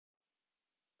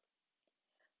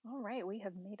All right, we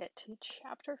have made it to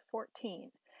chapter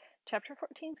 14. Chapter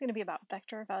 14 is going to be about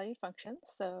vector valued functions.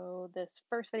 So this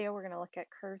first video, we're going to look at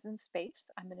curves in space.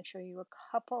 I'm going to show you a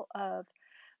couple of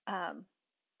um,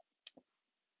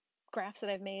 graphs that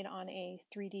I've made on a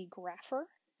 3D grapher.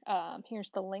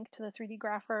 Here's the link to the 3D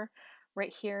grapher.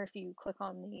 Right here, if you click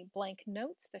on the blank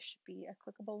notes, this should be a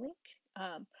clickable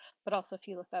link. But also if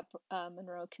you look up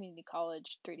Monroe Community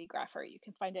College 3D grapher, you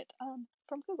can find it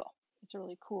from Google. It's a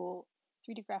really cool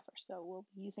 3D grapher, so we'll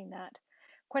be using that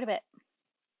quite a bit.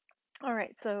 All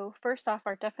right, so first off,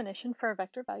 our definition for a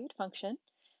vector valued function.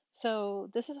 So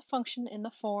this is a function in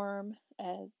the form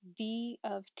as v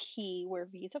of t, where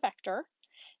v is a vector,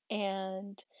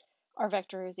 and our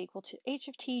vector is equal to h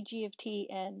of t, g of t,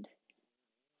 and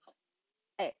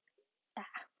a, ah,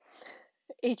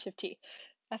 h of t,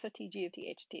 f of t, g of t,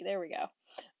 h of t. There we go.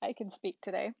 I can speak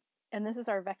today. And this is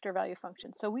our vector value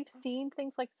function. So we've seen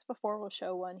things like this before. We'll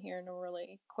show one here in a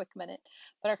really quick minute.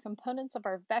 But our components of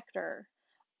our vector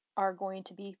are going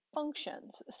to be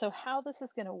functions. So how this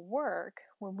is going to work,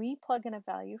 when we plug in a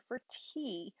value for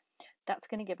t, that's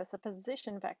going to give us a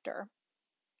position vector.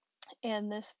 And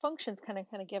this function is going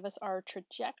to give us our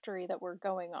trajectory that we're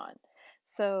going on.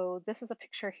 So this is a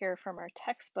picture here from our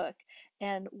textbook,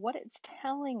 and what it's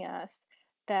telling us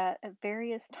that at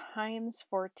various times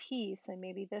for t, so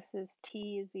maybe this is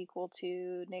t is equal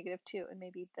to -2, and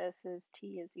maybe this is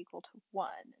t is equal to 1,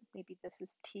 maybe this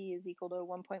is t is equal to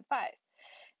 1.5,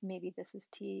 maybe this is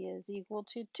t is equal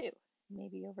to 2,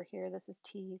 maybe over here this is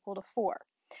t equal to 4,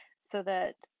 so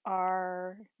that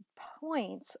our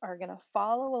points are going to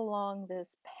follow along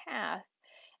this path.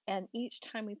 And each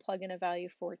time we plug in a value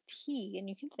for t, and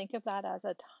you can think of that as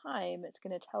a time, it's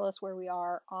going to tell us where we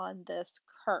are on this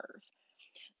curve.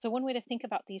 So one way to think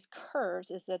about these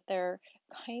curves is that they're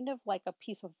kind of like a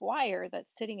piece of wire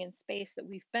that's sitting in space that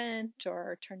we've bent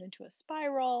or turned into a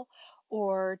spiral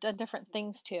or done different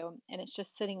things to, and it's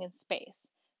just sitting in space.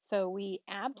 So we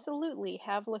absolutely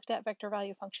have looked at vector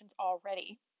value functions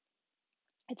already.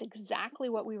 It's exactly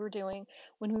what we were doing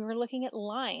when we were looking at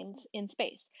lines in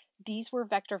space. These were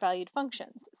vector valued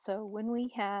functions. So when we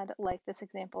had, like this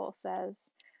example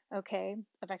says, okay,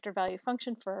 a vector value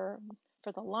function for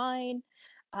the line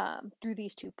through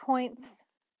these 2 points,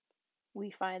 we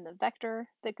find the vector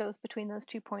that goes between those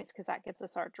 2 points because that gives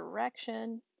us our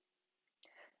direction.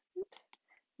 Oops,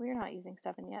 we're not using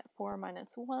 7 yet. 4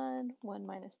 minus 1, 1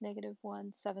 minus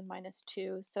 -1, 7 minus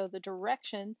 2. So the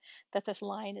direction that this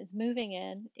line is moving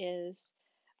in is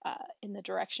in the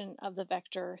direction of the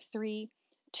vector 3,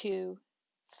 2,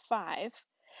 5.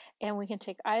 And we can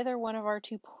take either one of our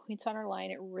 2 points on our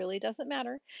line. It really doesn't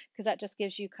matter because that just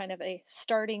gives you kind of a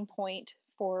starting point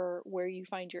for where you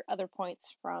find your other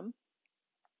points from.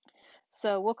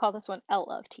 So we'll call this one L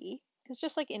of t, because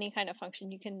just like any kind of function,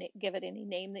 you can give it any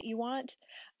name that you want.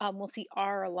 We'll see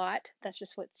R a lot. That's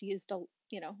just what's used,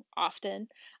 often.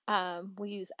 We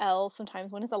use L sometimes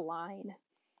when it's a line,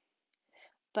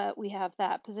 but we have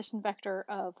that position vector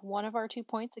of one of our 2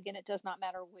 points. Again, it does not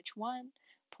matter which one,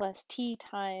 plus t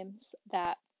times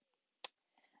that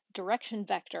direction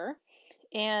vector.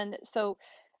 And so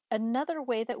another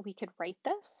way that we could write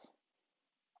this,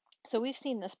 so we've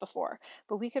seen this before,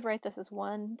 but we could write this as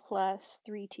 1 plus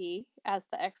 3t as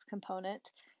the x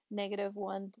component,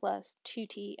 -1 plus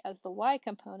 2t as the y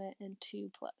component, and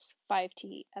 2 plus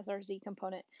 5t as our z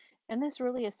component. And this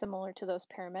really is similar to those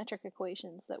parametric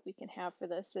equations that we can have for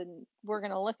this. And we're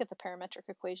going to look at the parametric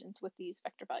equations with these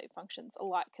vector value functions a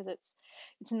lot because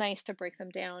it's nice to break them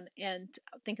down and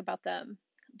think about them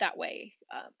that way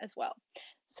as well.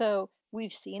 So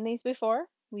we've seen these before.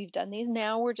 We've done these.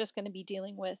 Now we're just going to be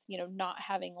dealing with, not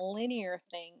having linear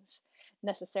things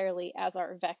necessarily as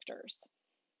our vectors.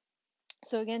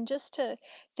 So again, just to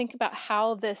think about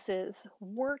how this is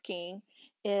working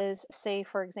is, say,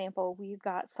 for example, we've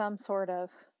got some sort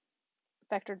of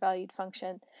vector valued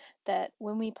function that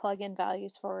when we plug in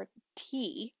values for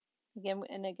t, again,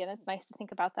 it's nice to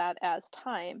think about that as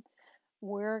time,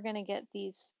 we're going to get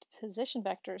these position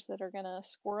vectors that are going to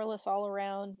squirrel us all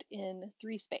around in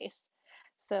 3 space.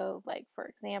 So like, for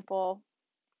example,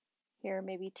 here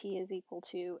maybe t is equal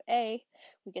to a,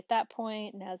 we get that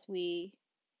point,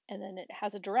 and then it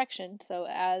has a direction. So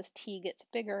as t gets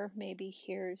bigger, maybe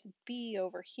here's b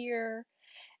over here,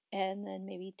 and then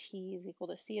maybe t is equal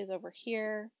to c is over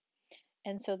here.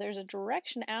 And so there's a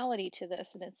directionality to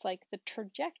this, and it's like the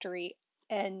trajectory.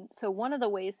 And so one of the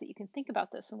ways that you can think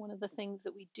about this, and one of the things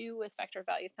that we do with vector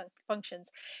value functions,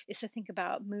 is to think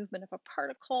about movement of a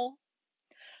particle.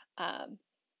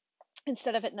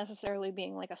 Instead of it necessarily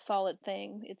being like a solid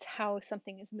thing, it's how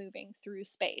something is moving through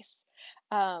space.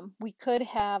 We could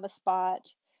have a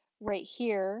spot right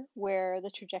here where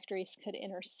the trajectories could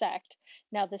intersect.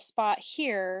 Now this spot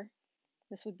here,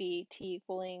 this would be t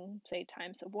equaling, say,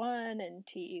 time sub 1 and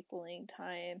t equaling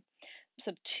time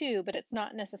sub 2, but it's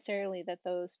not necessarily that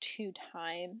those two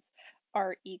times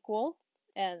are equal,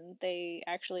 and they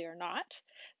actually are not.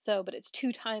 So, but it's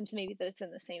two times maybe that it's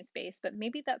in the same space, but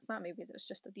maybe that's not, maybe that's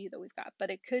just the view that we've got, but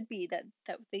it could be that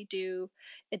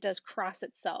it does cross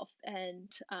itself and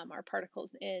our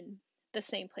particles in the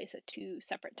same place at two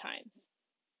separate times.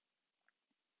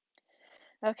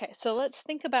 Okay, so let's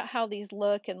think about how these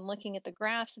look and looking at the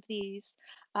graphs of these.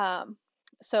 Um,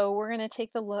 so we're going to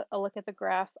take a look at the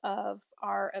graph of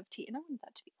r of t, and I want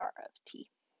that to be r of t.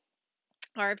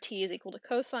 R of t is equal to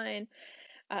cosine,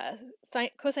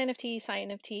 cosine of t,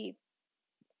 sine of t,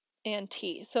 and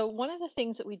t. So one of the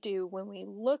things that we do when we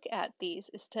look at these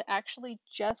is to actually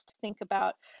just think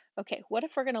about, okay, what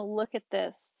if we're going to look at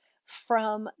this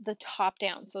from the top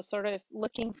down? So sort of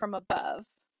looking from above.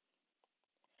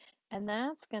 And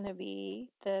that's going to be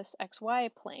this xy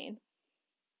plane.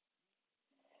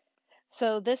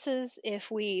 So this is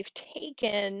if we've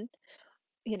taken,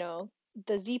 you know,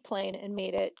 the z-plane and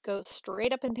made it go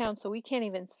straight up and down so we can't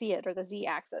even see it, or the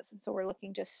z-axis. And so we're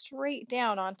looking just straight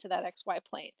down onto that xy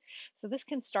plane. So this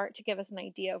can start to give us an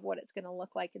idea of what it's going to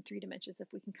look like in 3 dimensions if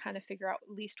we can kind of figure out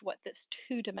at least what this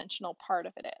 2-dimensional part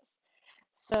of it is.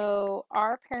 So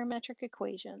our parametric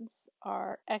equations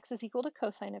are x is equal to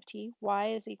cosine of t,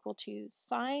 y is equal to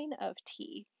sine of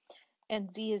t,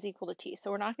 and z is equal to t. So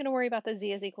we're not going to worry about the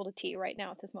z is equal to t right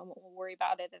now at this moment. We'll worry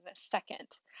about it in a second.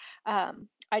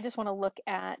 I just want to look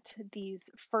at these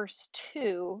first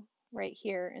two right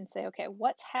here and say, okay,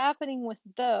 what's happening with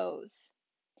those?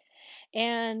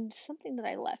 And something that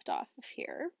I left off of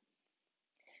here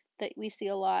that we see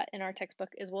a lot in our textbook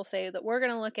is we'll say that we're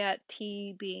going to look at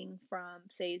t being from,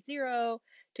 say, 0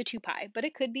 to 2 pi, but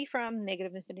it could be from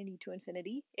negative infinity to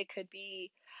infinity. It could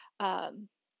be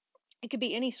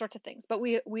any sorts of things, but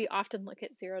we often look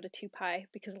at 0 to 2 pi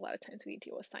because a lot of times we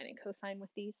deal with sine and cosine with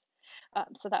these.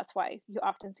 So that's why you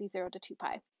often see 0 to 2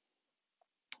 pi,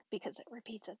 because it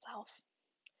repeats itself.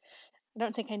 I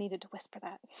don't think I needed to whisper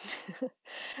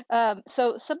that.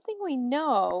 So something we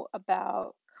know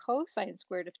about cosine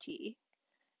squared of t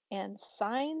and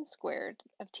sine squared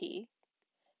of t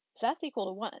is that's equal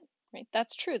to 1. Right?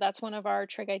 That's true. That's one of our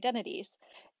trig identities.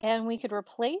 And we could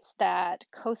replace that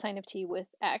cosine of t with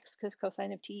x, because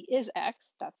cosine of t is x.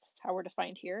 That's how we're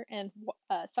defined here. And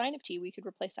sine of t, we could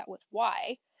replace that with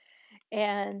y.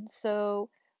 And so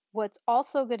what's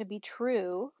also going to be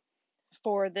true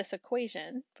for this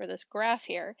equation, for this graph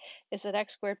here, is that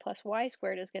x squared plus y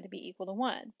squared is going to be equal to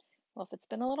 1. Well, if it's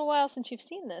been a little while since you've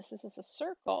seen this, this is a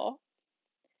circle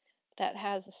that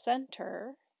has a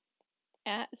center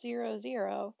at 0,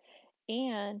 0,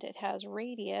 and it has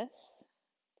radius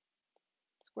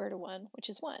square root of 1, which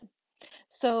is 1.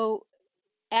 So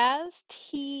as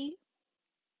t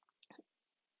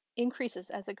increases,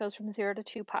 as it goes from 0 to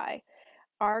 2 pi,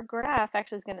 our graph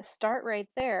actually is going to start right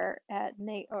there at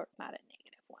or not at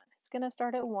negative 1. It's going to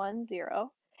start at 1,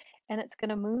 0, and it's going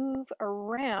to move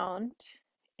around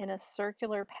in a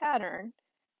circular pattern.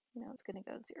 Now it's going to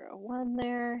go 0, 1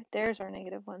 there. There's our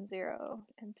negative 1, 0,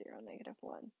 and 0, negative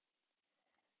 1.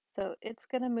 So it's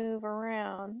going to move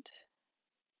around.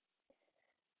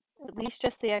 At least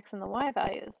just the x and the y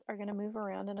values are going to move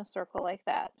around in a circle like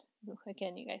that.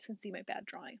 Again, you guys can see my bad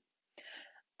drawing.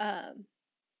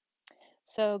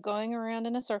 So going around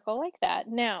in a circle like that.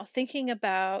 Now, thinking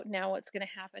about now what's going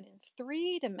to happen in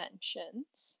 3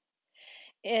 dimensions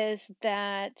is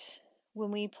that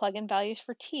when we plug in values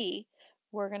for t,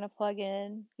 we're going to plug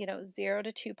in, 0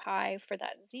 to 2 pi for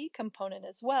that z component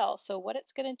as well. So what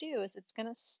it's going to do is it's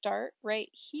going to start right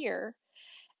here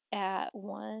at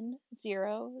 1,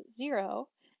 0, 0,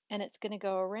 and it's going to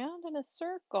go around in a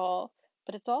circle,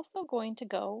 but it's also going to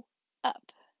go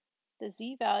up. The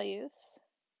z values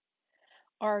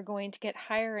are going to get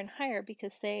higher and higher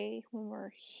because, say, when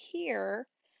we're here,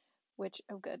 which,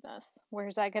 oh goodness,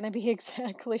 where's that going to be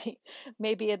exactly?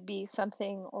 Maybe it'd be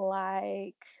something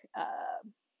like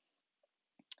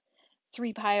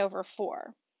 3 pi over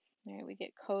 4. Right, we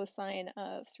get cosine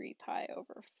of 3 pi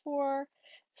over 4,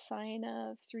 sine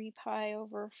of 3 pi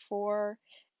over 4,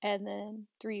 and then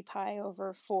 3 pi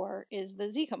over 4 is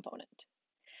the z component.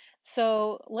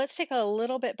 So let's take a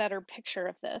little bit better picture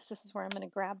of this. This is where I'm going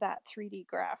to grab that 3D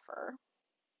grapher.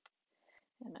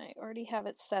 And I already have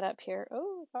it set up here.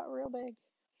 Oh, it got real big.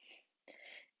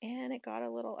 And it got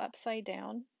a little upside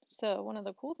down. So one of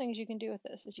the cool things you can do with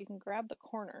this is you can grab the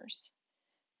corners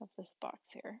of this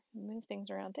box here and move things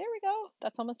around. There we go.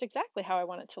 That's almost exactly how I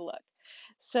want it to look.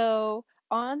 So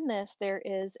on this, there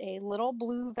is a little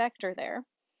blue vector there,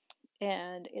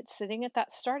 and it's sitting at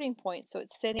that starting point. So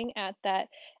it's sitting at that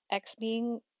x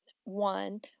being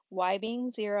 1, y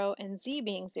being 0, and z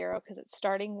being 0, because it's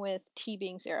starting with t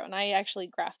being 0. And I actually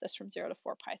graphed this from 0 to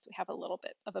 4 pi, so we have a little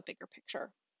bit of a bigger picture.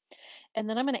 And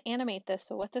then I'm going to animate this.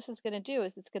 So what this is going to do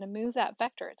is it's going to move that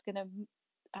vector. It's going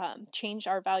to change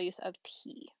our values of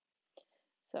t.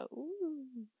 So ooh,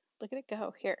 look at it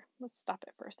go. Here, let's stop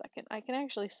it for a second. I can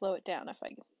actually slow it down if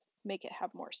I make it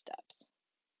have more steps.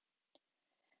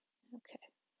 Okay,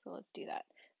 so let's do that.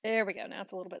 There we go. Now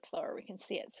it's a little bit slower. We can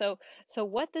see it. So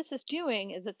what this is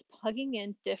doing is it's plugging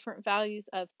in different values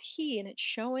of t, and it's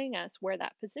showing us where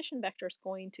that position vector is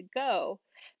going to go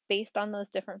based on those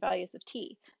different values of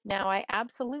t. Now I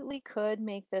absolutely could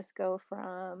make this go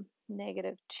from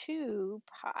 -2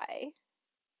 pi.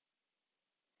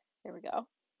 There we go,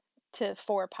 to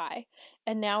 4 pi,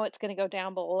 and now it's going to go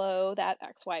down below that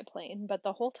xy plane, but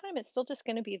the whole time it's still just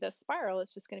going to be the spiral.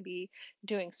 It's just going to be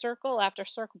doing circle after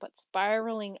circle, but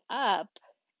spiraling up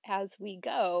as we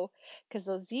go, because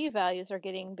those z values are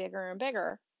getting bigger and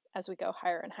bigger as we go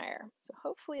higher and higher. So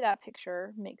hopefully that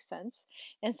picture makes sense.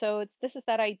 And so this is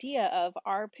that idea of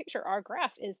our picture, our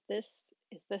graph is this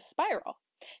spiral.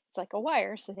 It's like a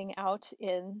wire sitting out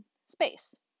in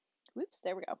space. Whoops,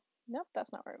 there we go. Nope,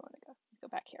 that's not where we want to go. Let's go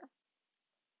back here.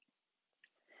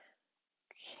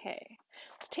 Okay,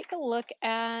 let's take a look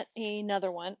at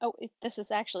another one. Oh, this does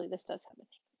have a name.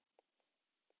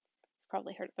 You've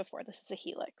probably heard it before. This is a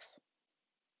helix.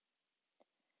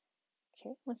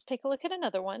 Okay, let's take a look at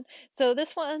another one. So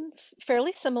this one's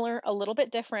fairly similar, a little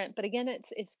bit different, but again,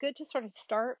 it's good to sort of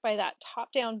start by that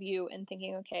top-down view and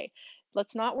thinking, okay,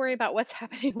 let's not worry about what's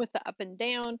happening with the up and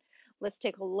down. Let's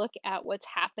take a look at what's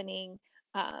happening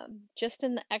just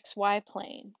in the XY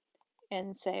plane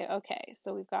and say, okay,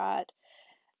 so we've got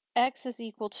x is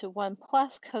equal to 1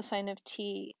 plus cosine of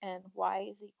t, and y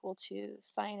is equal to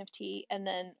sine of t. And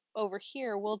then over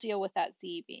here, we'll deal with that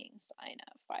z being sine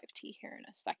of 5t here in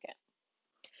a second.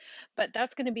 But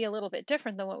that's going to be a little bit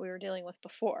different than what we were dealing with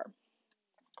before.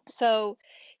 So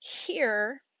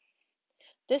here,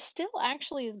 this still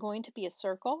actually is going to be a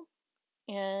circle.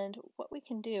 And what we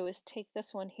can do is take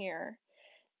this one here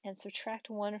and subtract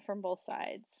 1 from both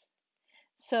sides.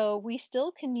 So we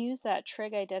still can use that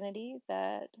trig identity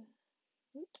that,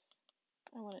 oops,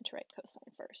 I wanted to write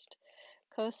cosine first.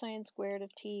 Cosine squared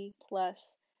of t plus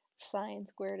sine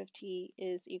squared of t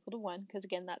is equal to 1, because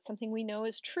again, that's something we know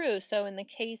is true. So in the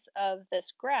case of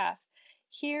this graph,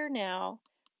 here now,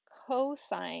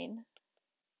 cosine,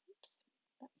 oops,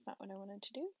 that's not what I wanted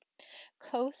to do.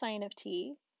 Cosine of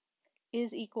t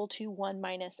is equal to 1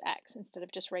 minus x instead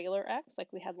of just regular x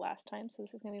like we had last time. So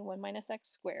this is going to be 1 minus x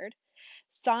squared.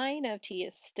 Sine of t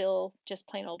is still just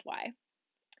plain old y.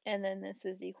 And then this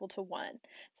is equal to 1.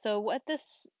 So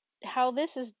how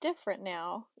this is different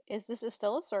now is this is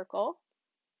still a circle,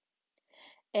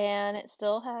 and it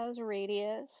still has a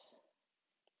radius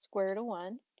square root of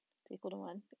 1. It's equal to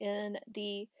 1. In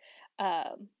the,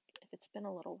 if it's been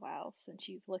a little while since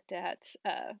you've looked at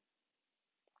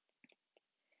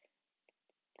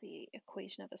the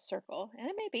equation of a circle, and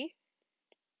it may be,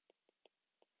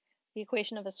 the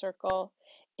equation of a circle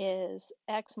is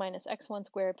x minus x1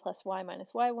 squared plus y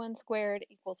minus y1 squared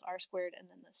equals r squared, and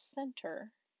then the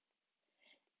center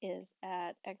is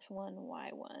at x1,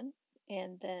 y1,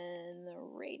 and then the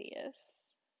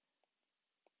radius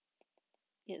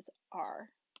is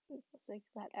r. Looks like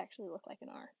that actually looked like an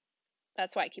r.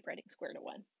 That's why I keep writing square root of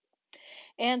 1.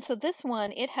 And so this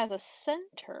one, it has a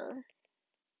center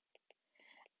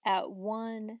at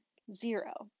 1,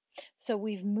 0. So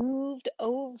we've moved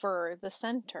over the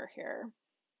center here.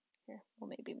 Here, we'll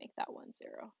maybe make that 1,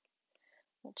 0.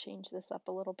 We'll change this up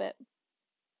a little bit.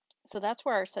 So that's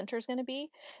where our center is going to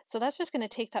be. So that's just going to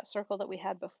take that circle that we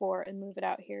had before and move it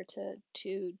out here to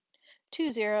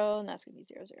 2, 0, and that's going to be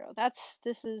 0, 0.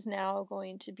 This is now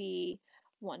going to be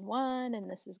 1, 1, and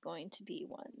this is going to be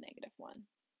 1, negative 1.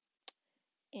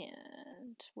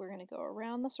 And we're going to go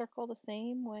around the circle the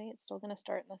same way. It's still going to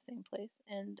start in the same place,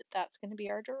 and that's going to be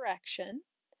our direction.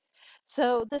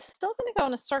 So this is still going to go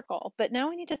in a circle, but now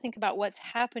we need to think about what's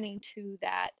happening to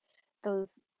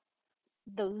those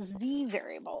z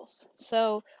variables.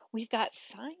 So we've got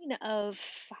sine of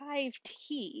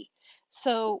 5t.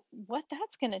 So what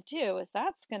that's going to do is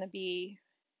that's going to be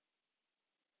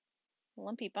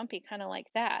lumpy bumpy, kind of like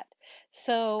that.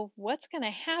 So what's going to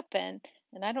happen,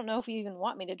 and I don't know if you even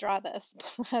want me to draw this,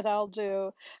 but I'll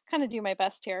kind of do my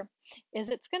best here, is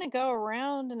it's going to go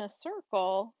around in a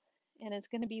circle, and it's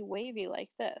going to be wavy like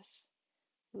this.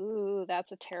 Ooh,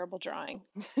 that's a terrible drawing.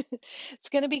 It's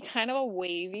going to be kind of a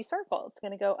wavy circle. It's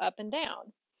going to go up and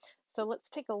down. So let's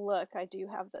take a look. I do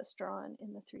have this drawn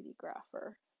in the 3D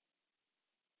grapher.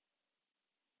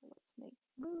 Let's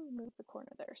move the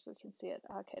corner there so we can see it.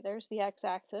 Okay, there's the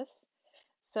x-axis.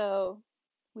 So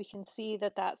we can see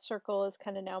that that circle is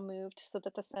kind of now moved so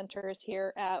that the center is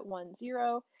here at 1,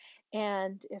 0.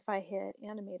 And if I hit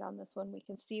animate on this one, we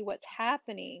can see what's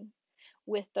happening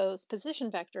with those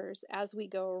position vectors as we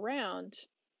go around,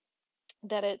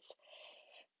 that it's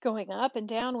going up and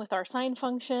down with our sine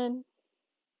function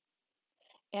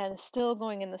and still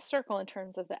going in the circle in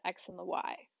terms of the x and the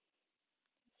y.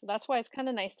 So that's why it's kind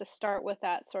of nice to start with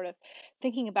that sort of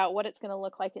thinking about what it's going to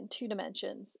look like in 2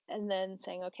 dimensions and then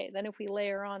saying, okay, then if we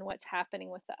layer on what's happening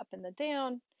with the up and the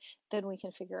down, then we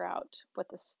can figure out what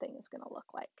this thing is going to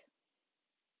look like.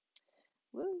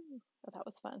 Woo! Oh, that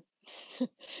was fun.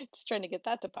 Just trying to get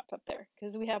that to pop up there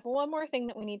because we have one more thing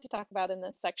that we need to talk about in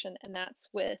this section, and that's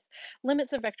with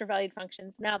limits of vector valued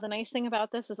functions. Now, the nice thing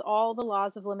about this is all the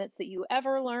laws of limits that you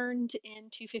ever learned in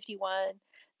 251,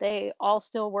 they all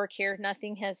still work here.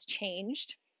 Nothing has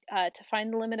changed. To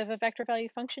find the limit of a vector value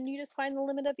function, you just find the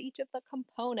limit of each of the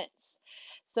components.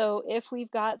 So if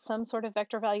we've got some sort of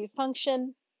vector valued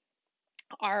function,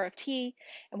 r of t,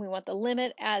 and we want the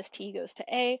limit as t goes to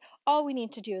a, all we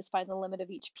need to do is find the limit of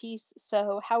each piece.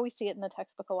 So how we see it in the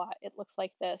textbook a lot, it looks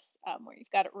like this, where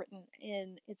you've got it written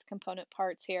in its component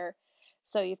parts here.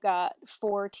 So you've got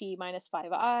 4t minus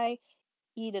 5i,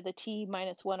 e to the t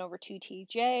minus 1 over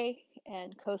 2tj,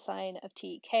 and cosine of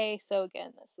tk. So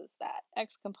again, this is that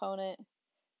x component.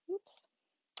 Oops.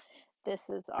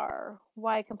 This is our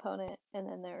y component, and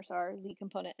then there's our z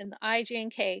component. And the I, j,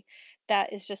 and k,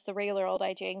 that is just the regular old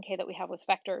I, j, and k that we have with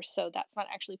vectors, so that's not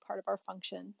actually part of our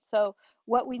function. So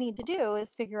what we need to do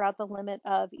is figure out the limit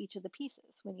of each of the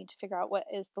pieces. We need to figure out what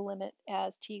is the limit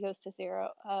as t goes to 0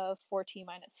 of 4t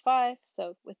minus 5,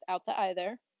 so without the I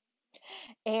there.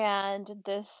 And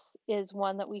this is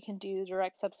one that we can do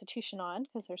direct substitution on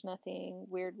because there's nothing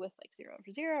weird with like 0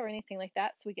 over 0 or anything like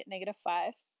that, so we get negative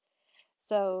 5.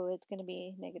 So it's going to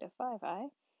be negative 5i.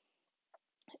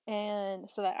 And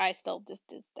so that I still just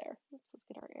is there. Oops, let's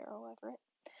get our arrow over it.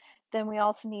 Then we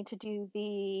also need to do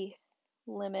the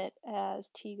limit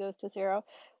as t goes to 0.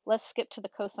 Let's skip to the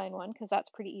cosine one because that's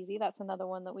pretty easy. That's another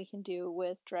one that we can do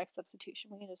with direct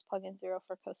substitution. We can just plug in 0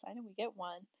 for cosine and we get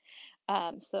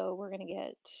 1. So we're going to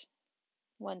get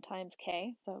 1 times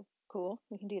k. So cool,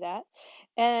 we can do that.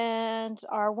 And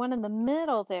our one in the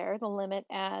middle there, the limit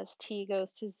as t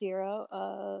goes to 0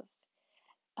 of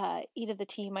e to the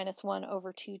t minus 1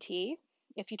 over 2t.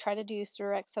 If you try to do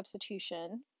direct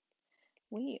substitution,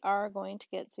 we are going to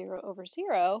get 0 over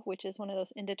 0, which is one of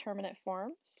those indeterminate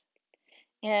forms.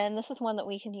 And this is one that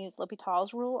we can use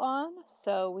L'Hopital's rule on.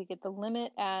 So we get the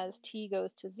limit as t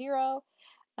goes to 0,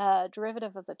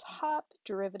 derivative of the top,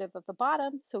 derivative of the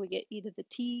bottom. So we get e to the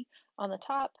t on the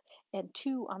top and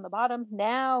 2 on the bottom.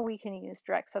 Now we can use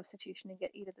direct substitution and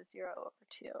get e to the 0 over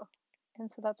 2. And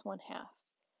so that's 1/2.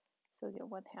 So we get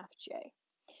 1/2 j.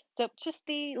 So just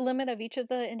the limit of each of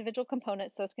the individual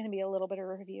components. So it's going to be a little bit of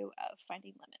a review of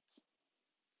finding limits.